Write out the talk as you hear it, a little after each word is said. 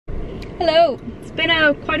Hello, it's been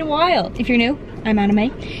quite a while. If you're new, I'm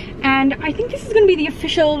Anime, and I think this is gonna be the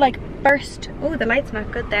official first, oh the light's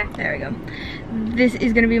not good there, there we go. This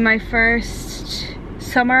is gonna be my first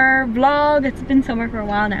summer vlog. It's been summer for a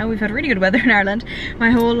while now. We've had really good weather in Ireland.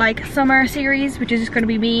 My whole summer series, which is just gonna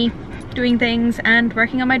be me doing things and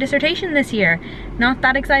working on my dissertation this year. Not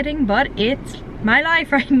that exciting, but it's my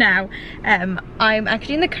life right now. I'm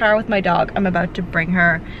actually in the car with my dog. I'm about to bring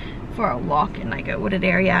her for a walk in a wooded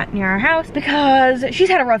area near our house because she's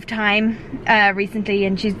had a rough time recently,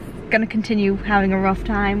 and she's gonna continue having a rough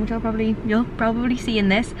time, which you'll probably see in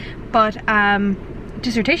this. But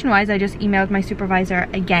dissertation wise, I just emailed my supervisor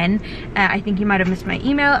again. I think you might have missed my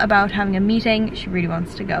email about having a meeting. She really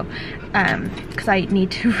wants to go because I need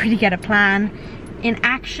to really get a plan in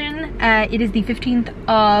action. It is the 15th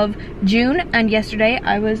of June, and yesterday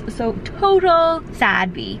I was so total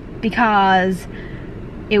sad bee because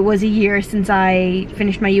it was a year since I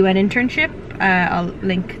finished my UN internship. I'll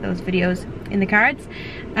link those videos in the cards.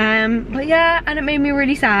 But yeah, and it made me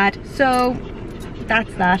really sad. So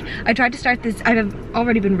that's that. I tried to start this, I've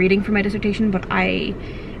already been reading for my dissertation, but I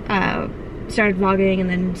started vlogging and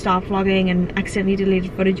then stopped vlogging and accidentally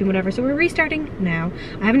deleted footage and whatever. So we're restarting now.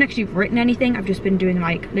 I haven't actually written anything. I've just been doing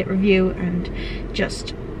lit review and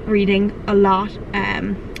just reading a lot.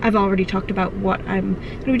 I've already talked about what I'm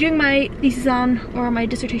going to be doing my thesis on, or my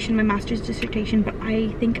dissertation, my master's dissertation, but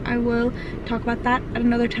I think I will talk about that at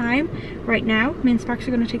another time. Right now, me and Sparks are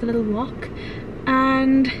going to take a little walk,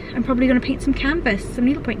 and I'm probably going to paint some canvas, some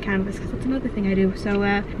needlepoint canvas, because that's another thing I do. So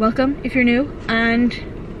welcome if you're new, and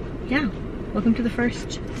yeah, welcome to the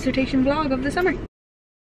first dissertation vlog of the summer.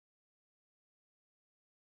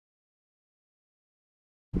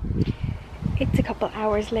 It's a couple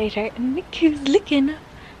hours later and look who's looking.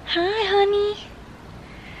 Hi honey.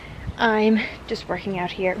 I'm just working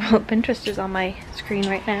out here. Well, Pinterest is on my screen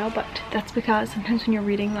right now, but that's because sometimes when you're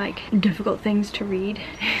reading difficult things to read,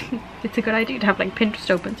 it's a good idea to have Pinterest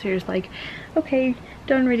open, so you're just okay,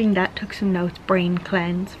 done reading that, took some notes, brain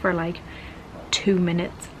cleanse for 2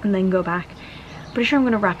 minutes and then go back. Pretty sure I'm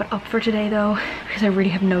gonna wrap it up for today though, because I really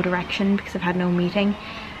have no direction because I've had no meeting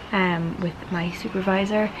with my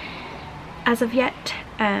supervisor as of yet.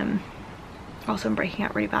 Also, I'm breaking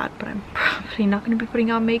out really bad, but I'm probably not going to be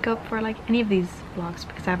putting on makeup for any of these vlogs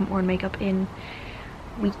because I haven't worn makeup in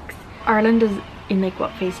weeks. Ireland is in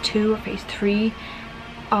what, phase 2 or phase 3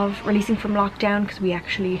 of releasing from lockdown, because we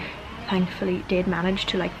actually thankfully did manage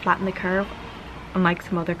to flatten the curve, unlike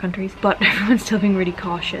some other countries, but everyone's still being really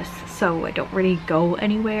cautious, so I don't really go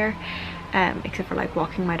anywhere except for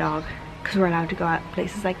walking my dog, because we're allowed to go out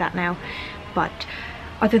places like that now. But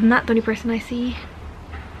other than that, the only person I see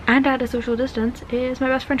and at a social distance is my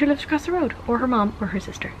best friend who lives across the road, or her mom, or her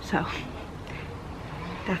sister. So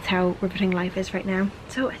that's how riveting life is right now.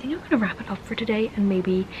 So I think I'm gonna wrap it up for today and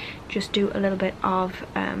maybe just do a little bit of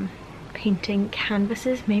painting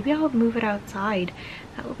canvases. Maybe I'll move it outside.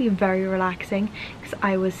 That will be very relaxing, because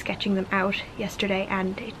I was sketching them out yesterday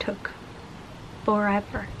and it took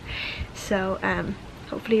forever. So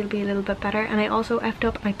hopefully it'll be a little bit better. And I also effed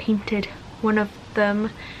up, I painted one of them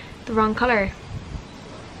the wrong color,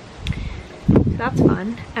 so that's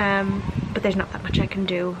fun. But there's not that much I can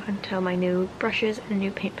do until my new brushes and new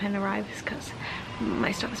paint pen arrives, because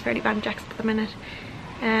my stuff is fairly banjaxed at the minute.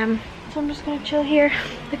 So I'm just gonna chill here.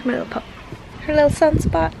 Look at my little pup, her little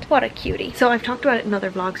sunspot, what a cutie. So I've talked about it in other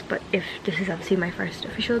vlogs, but if this is obviously my first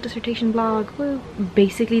official dissertation vlog, well,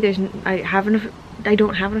 basically I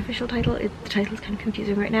don't have an official title. The title is kind of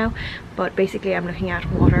confusing right now, but basically I'm looking at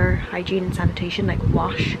water, hygiene and sanitation,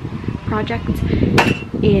 WASH projects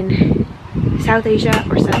in South Asia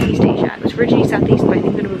or Southeast Asia. It was originally Southeast, but I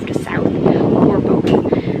think I'm going to move to South, or both,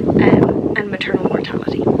 and maternal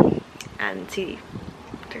mortality, and see,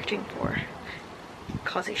 searching for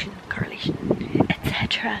causation, correlation,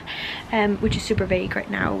 etc., which is super vague right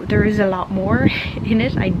now. There is a lot more in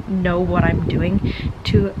it. I know what I'm doing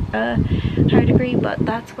to a higher degree, but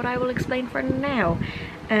that's what I will explain for now.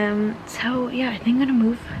 So yeah, I think I'm gonna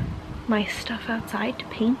move my stuff outside to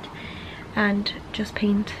paint, and just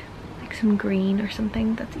paint some green or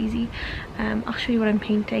something that's easy. I'll show you what I'm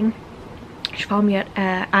painting. You should follow me at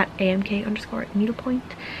amk_needlepoint.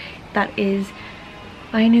 That is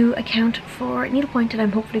my new account for needlepoint, and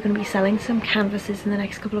I'm hopefully going to be selling some canvases in the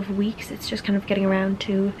next couple of weeks. It's just kind of getting around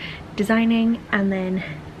to designing and then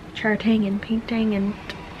charting and painting, and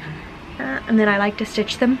then I like to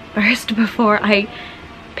stitch them first before I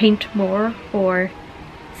paint more or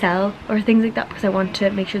sell or things like that, because I want to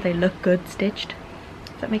make sure they look good stitched.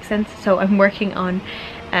 Does that make sense? So I'm working on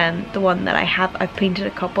the one that I've painted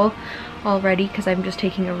a couple already, because I'm just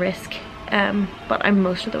taking a risk but I'm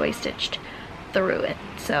most of the way stitched through it.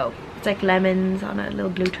 So it's like lemons on a little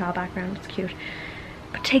blue tile background. It's cute,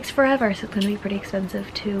 but it takes forever, so it's going to be pretty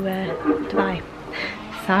expensive to buy.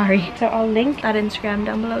 Sorry. So I'll link that Instagram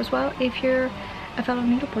down below as well if you're a fellow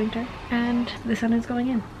needle pointer. And the sun is going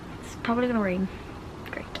in. It's probably going to rain.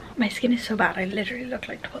 Great. My skin is so bad, I literally look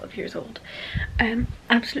like 12 years old. I'm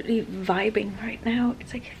absolutely vibing right now.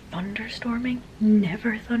 It's like thunderstorming.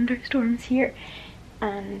 Never thunderstorms here.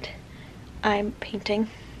 And I'm painting.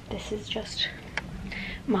 This is just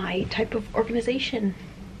my type of organization.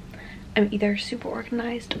 I'm either super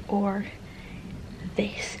organized or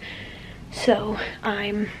this. So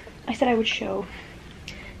I said I would show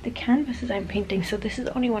the canvases I'm painting. So this is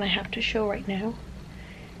the only one I have to show right now.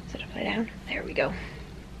 Is it upside down? There we go.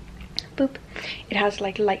 Boop. It has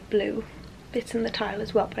like light blue bits in the tile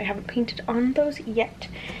as well, but I haven't painted on those yet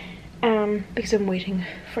because I'm waiting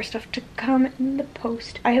for stuff to come in the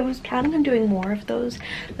post. I was planning on doing more of those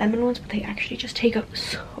lemon ones, but they actually just take up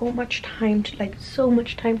so much time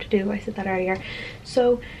to do. I said that earlier.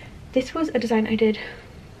 So this was a design I did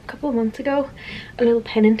a couple of months ago, a little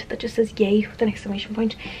pennant that just says yay with an exclamation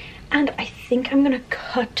point, and I think I'm gonna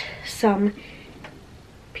cut some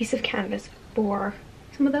piece of canvas for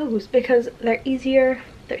some of those because they're easier,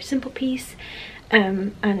 they're a simple piece,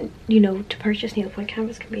 and you know, to purchase needlepoint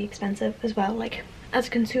canvas can be expensive as well, like as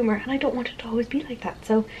a consumer, and I don't want it to always be like that.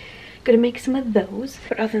 So I'm gonna make some of those,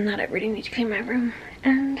 but other than that I really need to clean my room,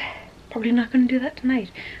 and probably not gonna do that tonight,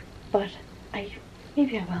 but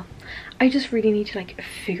maybe I will. I just really need to like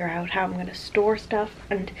figure out how I'm gonna store stuff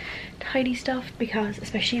and tidy stuff, because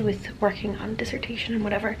especially with working on dissertation and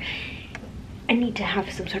whatever, I need to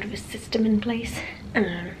have some sort of a system in place.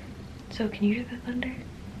 So can you hear the thunder?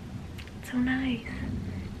 It's so nice.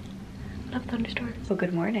 I love thunderstorms. Well,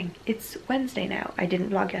 good morning. It's Wednesday now. I didn't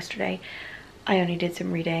vlog yesterday. I only did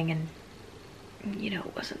some reading and, you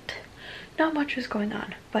know, not much was going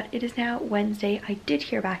on. But it is now Wednesday. I did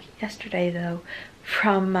hear back yesterday though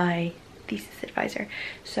from my thesis advisor.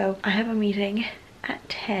 So I have a meeting at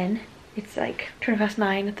 10. It's like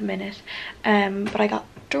 9:20 at the minute, but I got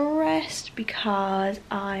dressed because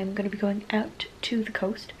I'm going to be going out to the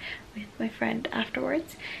coast with my friend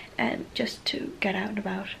afterwards, and just to get out and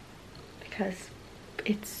about, because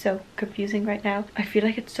it's so confusing right now. I feel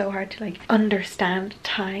like it's so hard to like understand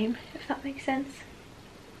time, if that makes sense.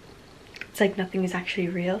 It's like nothing is actually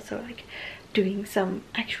real, so like doing some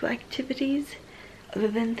actual activities other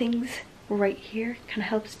than things right here kind of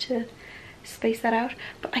helps to space that out.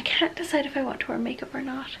 But I can't decide if I want to wear makeup or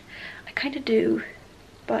not. I kind of do,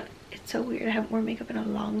 but it's so weird. I haven't worn makeup in a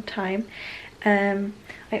long time.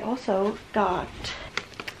 I also got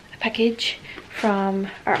a package from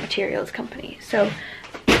Art Materials company, so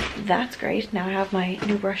that's great. Now I have my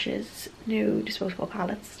new brushes, new disposable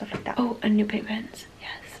palettes, stuff like that. Oh, and new paint pens.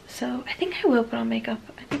 Yes. So I think I will put on makeup.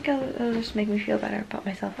 I think it'll just make me feel better about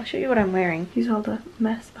myself. I'll show you what I'm wearing. Use all the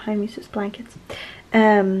mess behind me, it's just blankets.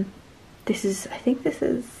 I think this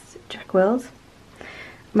is Jack Wills.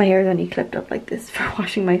 My hair is only clipped up like this for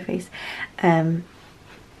washing my face.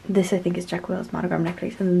 This I think is Jack Wills monogram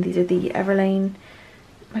necklace, and then these are the Everlane.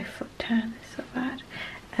 My foot tan is so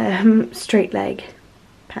bad. Straight leg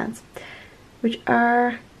pants, which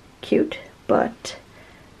are cute, but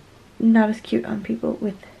not as cute on people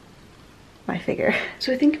with my figure.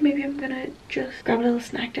 So I think maybe I'm gonna just grab a little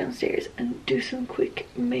snack downstairs and do some quick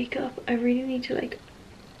makeup. I really need to like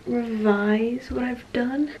revise what I've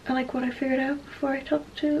done and like what I figured out before I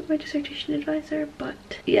talk to my dissertation advisor,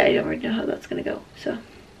 but yeah, I don't really know how that's gonna go. So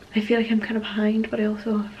I feel like I'm kind of behind, but I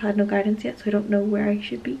also have had no guidance yet, so I don't know where I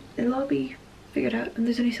should be. It'll all be figured out, and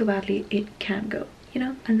there's only so badly it can go, you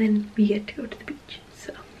know? And then we get to go to the beach,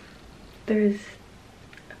 so there's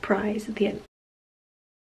a prize at the end.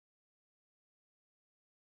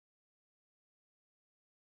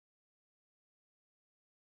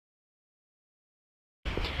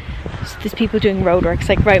 So there's people doing roadworks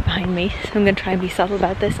like right behind me, so I'm gonna try and be subtle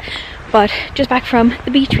about this. But just back from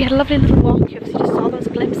the beach, we had a lovely little walk. You obviously just saw those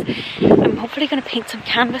clips. I'm hopefully gonna paint some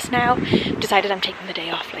canvas now. Decided I'm taking the day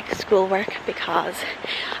off like schoolwork, because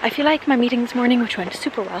I feel like my meeting this morning, which went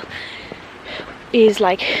super well, is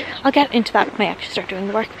like, I'll get into that when I actually start doing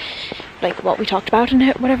the work, like what we talked about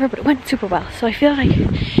and whatever, but it went super well. So I feel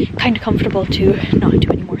like kind of comfortable to not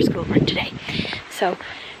do any more schoolwork today. So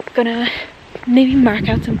I'm gonna maybe mark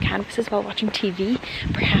out some canvases while watching TV,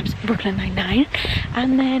 perhaps Brooklyn Nine-Nine,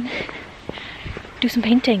 and then do some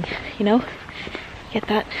painting, you know, get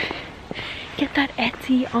that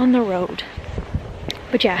Etsy on the road.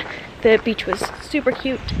 But yeah, the beach was super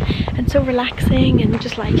cute and so relaxing, and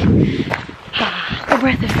just like a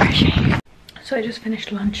breath of fresh air. So I just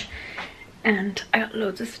finished lunch and I got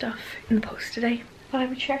loads of stuff in the post today that I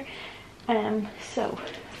would share. So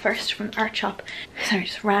first from Art Shop, sorry, I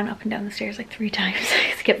just ran up and down the stairs like 3 times.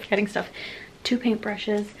 I kept getting stuff. 2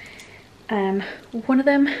 paintbrushes, one of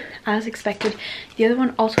them as expected, the other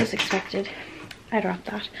one also as expected. I dropped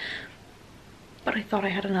that, but I thought I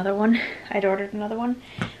had another one. I'd ordered another one,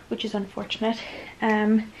 which is unfortunate.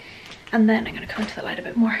 And then I'm gonna come into the light a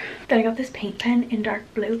bit more. Then I got this paint pen in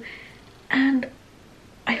dark blue, and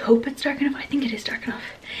I hope it's dark enough. I think it is dark enough.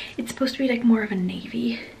 It's supposed to be like more of a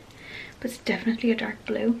navy, but it's definitely a dark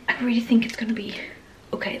blue. I really think it's gonna be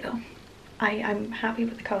okay though. I'm happy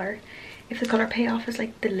with the color. If the color payoff is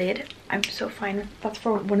like the lid, I'm so fine. That's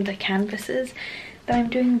for one of the canvases that I'm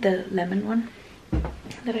doing, the lemon one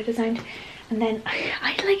that I designed. And then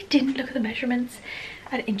I like didn't look at the measurements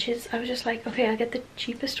at inches. I was just like, okay, I'll get the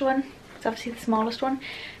cheapest one. It's obviously the smallest one.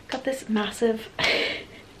 Got this massive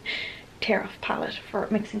tear off palette for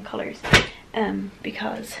mixing colors,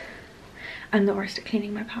 because I'm the worst at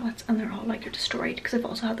cleaning my palettes, and they're all like destroyed because I've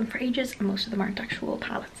also had them for ages, and most of them aren't actual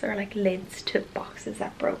palettes. They're like lids to boxes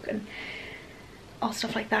that broke and all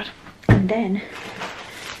stuff like that. And then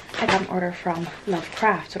I got an order from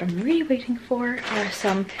Lovecraft. What I'm really waiting for are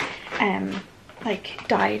some like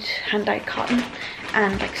hand dyed cotton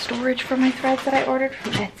and like storage for my threads that I ordered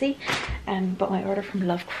from Etsy. But my order from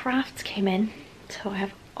Lovecraft came in, so I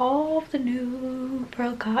have all of the new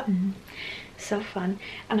pearl cotton. So fun.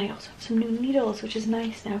 And I also have some new needles, which is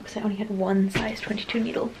nice now because I only had one size 22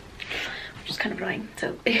 needle, which is kind of annoying.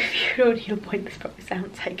 So if you know needle point, this probably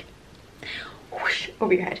sounds like whoosh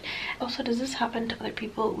over your head. Also, does this happen to other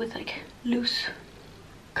people with like loose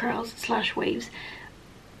curls slash waves?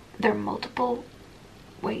 There are multiple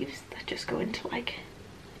waves that just go into like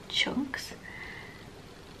chunks.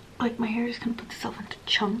 Like my hair is gonna put itself into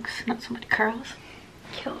chunks, not so much curls.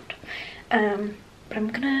 Cute. But I'm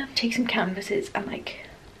gonna take some canvases and like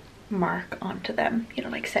mark onto them, you know,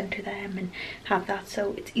 like center them and have that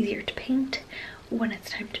so it's easier to paint when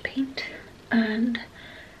it's time to paint. And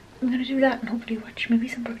I'm gonna do that and hopefully watch maybe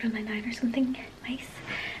some Brooklyn Nine-Nine or something nice,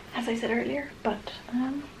 as I said earlier. But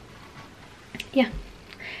yeah,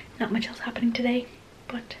 not much else happening today,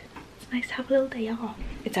 but it's nice to have a little day off.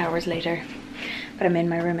 It's hours later, but I'm in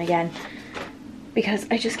my room again because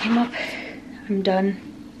I just came up. I'm done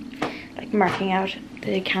like marking out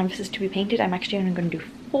the canvases to be painted. I'm actually only going to do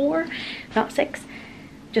 4, not 6,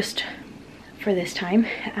 just for this time,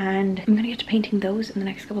 and I'm gonna get to painting those in the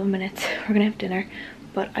next couple of minutes. We're gonna have dinner,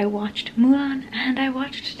 but I watched Mulan and I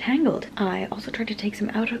watched Tangled. I also tried to take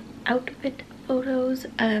some outfit photos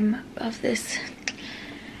of this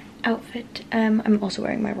outfit. I'm also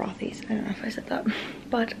wearing my Rothy's. I don't know if I said that,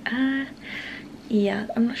 but yeah,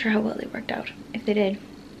 I'm not sure how well they worked out. If they did,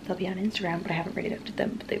 they'll be on Instagram, but I haven't really looked at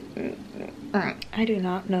them. But they I do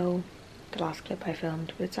not know the last clip I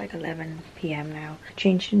filmed, but it's like 11 p.m. now.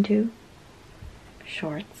 Changed into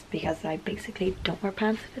shorts because I basically don't wear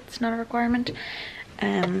pants if it's not a requirement.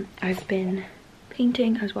 I've been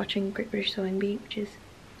painting. I was watching Great British Sewing Bee, which is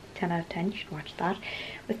 10 out of 10. You should watch that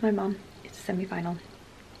with my mom. It's a semi-final,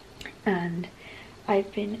 and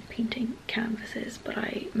I've been painting canvases, but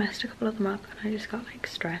I messed a couple of them up and I just got like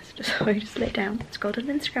stressed, so I just laid down, scrolled on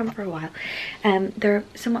Instagram for a while. They're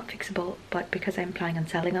somewhat fixable, but because I'm planning on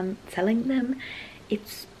selling them,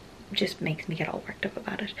 it's just makes me get all worked up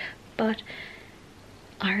about it. But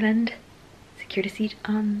Ireland secured a seat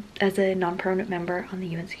as a non-permanent member on the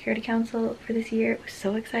UN Security Council for this year. It was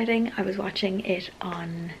so exciting. I was watching it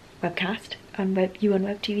on webcast on UN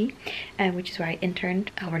Web TV, which is where I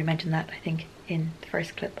interned. I already mentioned that, I think, in the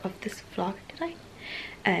first clip of this vlog. Did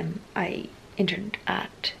I? I interned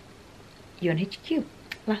at UNHQ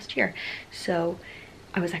last year, so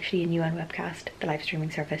I was actually in UN Webcast, the live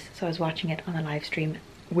streaming service. So I was watching it on a live stream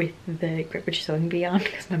with the Great British Sewing Bee on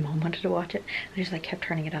because my mom wanted to watch it. I just like kept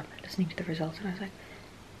turning it up, listening to the results, and I was like,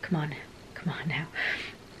 come on now.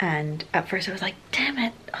 And at first I was like, damn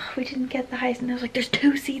it, oh, we didn't get the highest. And I was like, there's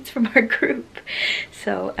 2 seats from our group.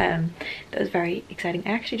 So that was very exciting.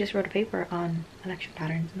 I actually just wrote a paper on election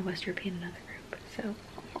patterns in the West European and other group.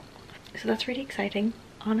 So that's really exciting.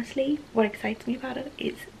 Honestly, what excites me about it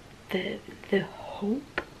is the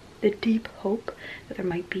hope, the deep hope that there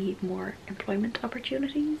might be more employment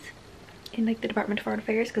opportunities in like the Department of Foreign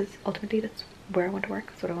Affairs, because ultimately that's where I want to work,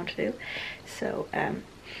 that's what I want to do. So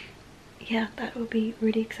yeah, that would be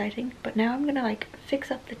really exciting. But now I'm gonna like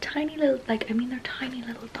fix up the tiny little, like, I mean, they're tiny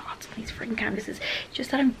little dots on these freaking canvases. It's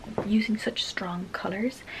just that I'm using such strong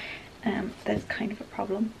colors, that's kind of a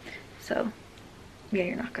problem. So yeah,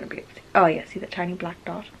 you're not gonna be able to, oh yeah, see that tiny black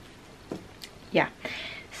dot? Yeah,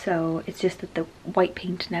 so it's just that the white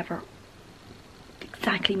paint never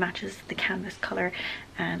exactly matches the canvas color,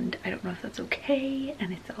 and I don't know if that's okay,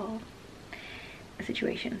 and it's all a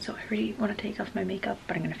situation. So I really want to take off my makeup,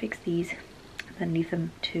 but I'm going to fix these and then leave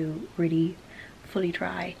them to really fully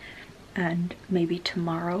dry, and maybe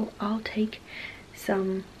tomorrow I'll take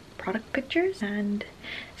some product pictures and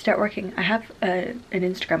start working. I have an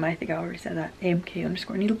Instagram, I think I already said that,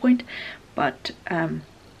 amk_needlepoint, but I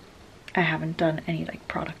haven't done any like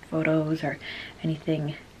product photos or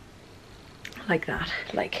anything like that,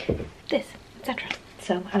 like this, etc.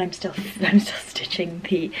 So, and I'm still stitching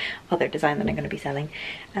the other design that I'm going to be selling.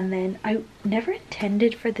 And then I never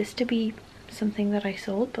intended for this to be something that I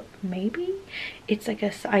sold, but maybe it's like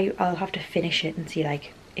I'll have to finish it and see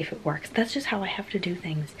like if it works. That's just how I have to do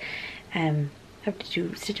things. I have to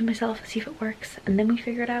do stitching myself, see if it works, and then we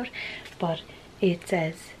figure it out. But it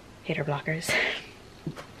says hater blockers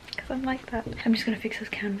because I'm like that. I'm just gonna fix those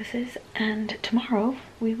canvases, and tomorrow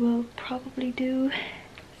we will probably do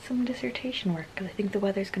some dissertation work because I think the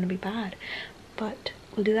weather's gonna be bad, but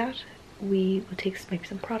we'll do that. We will take maybe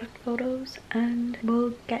some product photos and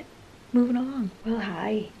we'll get moving along. Well,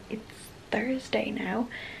 hi, it's Thursday now,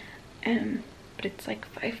 but it's like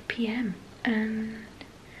 5 p.m. and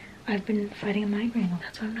I've been fighting a migraine.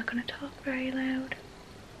 That's why I'm not gonna talk very loud.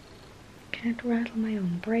 Can't rattle my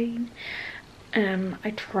own brain.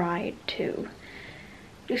 I tried to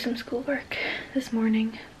do some schoolwork this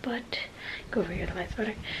morning, but go over here, the light's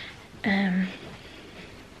better.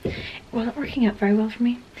 It wasn't working out very well for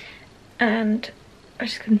me, and I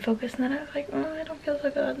just couldn't focus, and then I was like, oh, I don't feel so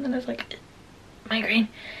good, and then I was like, migraine.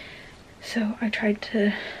 So I tried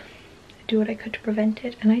to do what I could to prevent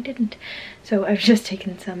it, and I didn't. So I've just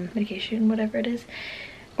taken some medication, whatever it is,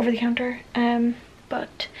 over the counter.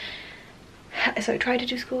 But so I tried to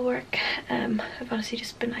do schoolwork. I've honestly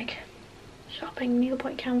just been like shopping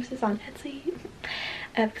needlepoint canvases on Etsy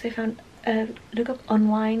because I found look up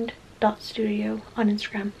unwind.studio on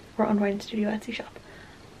Instagram, or unwind studio Etsy shop.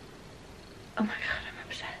 Oh my god, I'm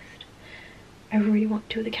obsessed. I really want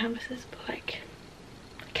 2 of the canvases, but like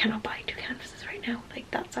I cannot buy 2 canvases right now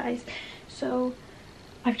like that size. So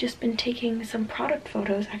I've just been taking some product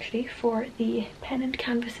photos actually for the pennant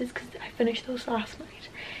canvases because I finished those last night.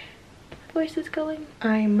 My voice is going.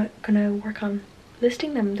 I'm gonna work on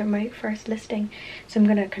listing them. They're my first listing, so I'm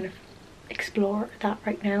gonna kind of explore that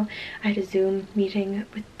right now. I had a Zoom meeting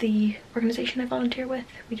with the organization I volunteer with.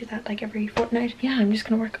 We do that like every fortnight. Yeah, I'm just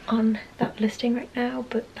gonna work on that listing right now,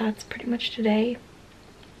 but that's pretty much today.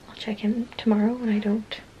 I'll check in tomorrow when I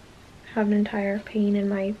don't have an entire pain in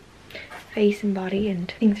my face and body and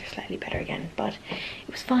things are slightly better again. But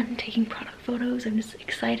it was fun taking product photos. I'm just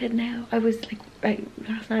excited now. I was like,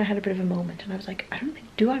 last night I had a bit of a moment and I was like, I don't think,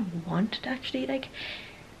 do I want to actually like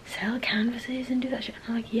sell canvases and do that shit? And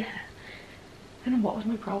I'm like, yeah. I don't know what was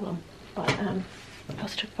my problem, but I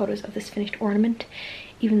also took photos of this finished ornament,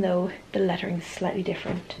 even though the lettering is slightly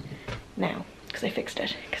different now because I fixed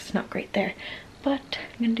it because it's not great there. But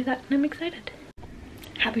I'm gonna do that and I'm excited.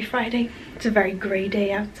 Happy Friday. It's a very grey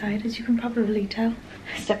day outside, as you can probably tell.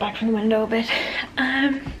 Step back from the window a bit.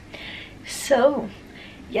 So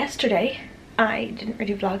yesterday I didn't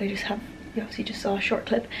really vlog. You obviously just saw a short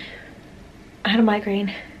clip. I had a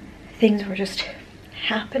migraine. Things were just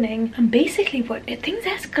happening, and basically things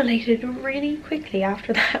escalated really quickly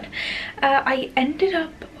after that. I ended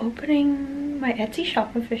up opening my Etsy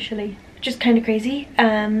shop officially, which is kind of crazy.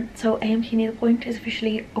 So AMK Needlepoint is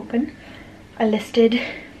officially open. I listed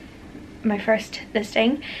my first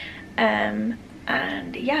listing, and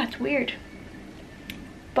yeah, it's weird,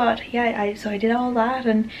 but yeah, so I did all that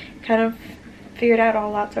and kind of figured out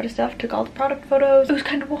all that sort of stuff, took all the product photos. It was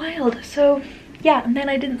kind of wild. So yeah, and then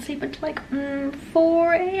I didn't sleep until like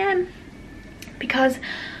 4 a.m. because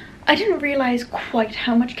I didn't realize quite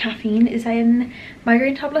how much caffeine is in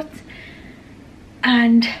migraine tablets,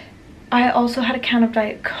 and I also had a can of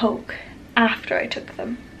Diet Coke after I took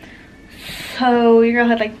them. So your girl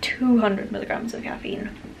had like 200 milligrams of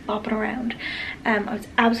caffeine bopping around. I was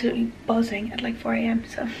absolutely buzzing at like 4 a.m.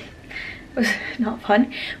 so it was not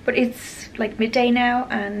fun. But it's like midday now,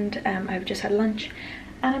 and I've just had lunch,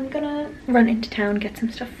 and I'm gonna run into town, get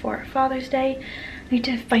some stuff for Father's Day. I need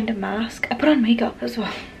to find a mask. I put on makeup as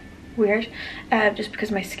well. Weird. Just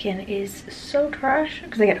because my skin is so trash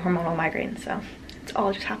because I get hormonal migraines, so it's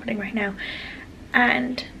all just happening right now.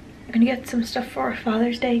 And I'm gonna get some stuff for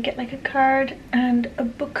Father's Day, get like a card and a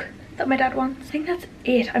book that my dad wants. I think that's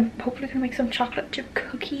it. I'm hopefully gonna make some chocolate chip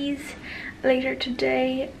cookies later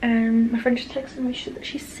today. My friend just texted me that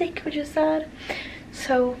she's sick, which is sad,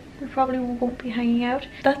 so we probably won't be hanging out.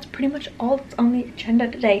 That's pretty much all that's on the agenda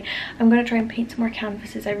today. I'm gonna try and paint some more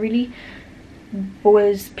canvases. I really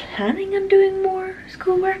was planning on doing more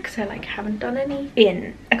schoolwork, so I like haven't done any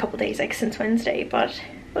in a couple days, like since Wednesday, but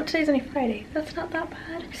well, today's only Friday, that's not that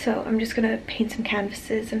bad. So I'm just gonna paint some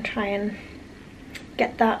canvases and try and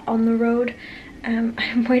get that on the road.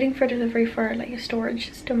 I'm waiting for delivery for like a storage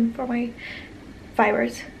system for my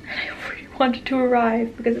fibers. I really wanted to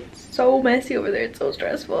arrive because it's so messy over there, it's so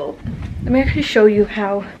stressful. Let me actually show you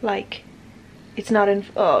how like it's not in,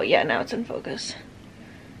 oh yeah, now it's in focus.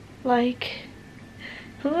 Like,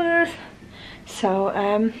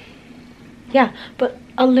 so yeah, but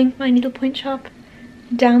I'll link my needlepoint shop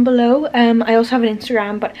down below. I also have an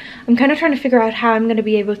Instagram, but I'm kind of trying to figure out how I'm going to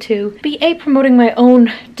be able to be promoting my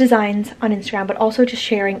own designs on Instagram, but also just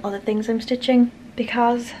sharing other things I'm stitching,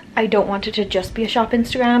 because I don't want it to just be a shop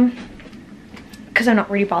Instagram, because I'm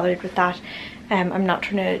not really bothered with that. I'm not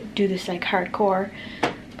trying to do this like hardcore,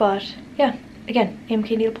 but yeah, again,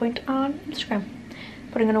 AMK Needlepoint on Instagram.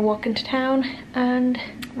 But I'm gonna walk into town and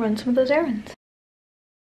run some of those errands.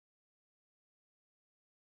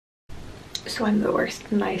 So I'm the worst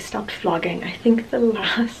and I stopped vlogging. I think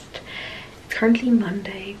it's currently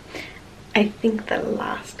Monday. I think the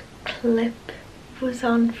last clip was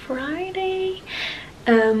on Friday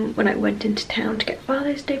when I went into town to get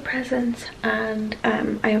Father's Day presents, and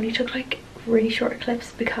I only took like really short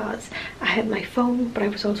clips because I had my phone, but I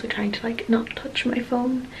was also trying to like not touch my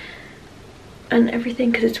phone and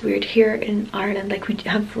everything, because it's weird here in Ireland, like we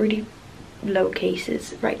have really low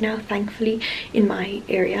cases right now, thankfully. In my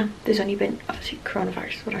area there's only been, obviously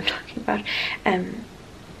coronavirus is what I'm talking about,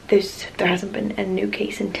 there hasn't been a new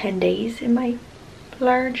case in 10 days in my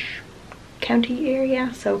large county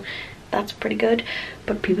area, so that's pretty good.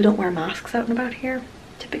 But people don't wear masks out and about here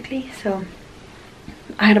typically, so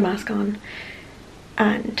I had a mask on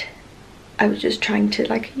and I was just trying to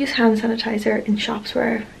like use hand sanitizer in shops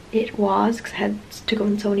where it was, because I had to go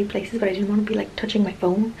in so many places, but I didn't want to be like touching my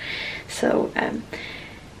phone. So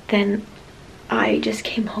then I just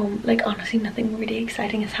came home. Like honestly nothing really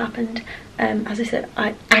exciting has happened. As I said,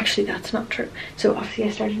 actually that's not true. So obviously I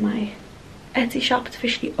started my Etsy shop, it's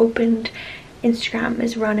officially opened, Instagram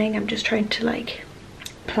is running. I'm just trying to like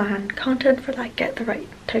plan content for that, get the right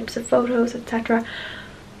types of photos, etc.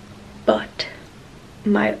 But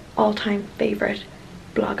my all-time favorite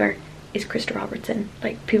blogger is Krista Robertson.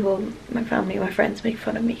 Like people, my family, my friends make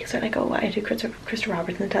fun of me because they're like, oh, why did Krista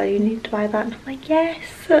Robertson tell you need to buy that? And I'm like,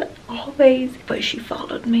 yes, always. But she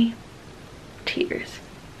followed me. Tears.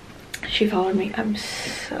 She followed me. I'm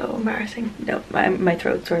so embarrassing. No, my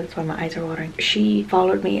throat's sore, that's why my eyes are watering. She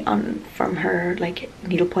followed me from her like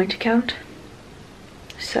needlepoint account.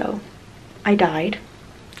 So I died,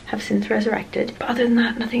 have since resurrected, but other than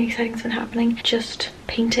that nothing exciting's been happening, just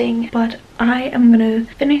painting. But I am gonna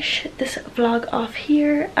finish this vlog off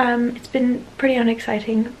here. It's been pretty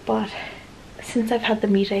unexciting, but since I've had the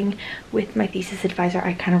meeting with my thesis advisor,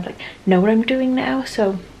 I kind of like know what I'm doing now,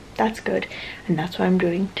 so that's good, and that's what I'm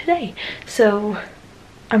doing today. So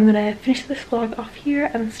I'm gonna finish this vlog off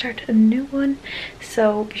here and start a new one,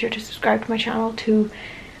 so be sure to subscribe to my channel to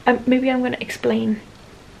maybe I'm gonna explain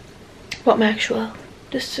what my actual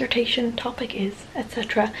dissertation topic is,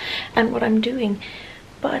 etc., and what I'm doing.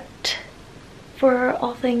 But for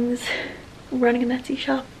all things running an Etsy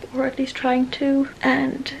shop, or at least trying to,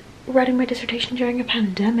 and writing my dissertation during a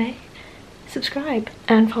pandemic, subscribe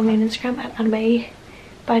and follow me on Instagram at anime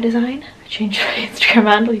by design. I changed my Instagram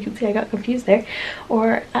handle, you can see I got confused there,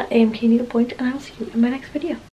 or at AMK Needlepoint, and I will see you in my next video.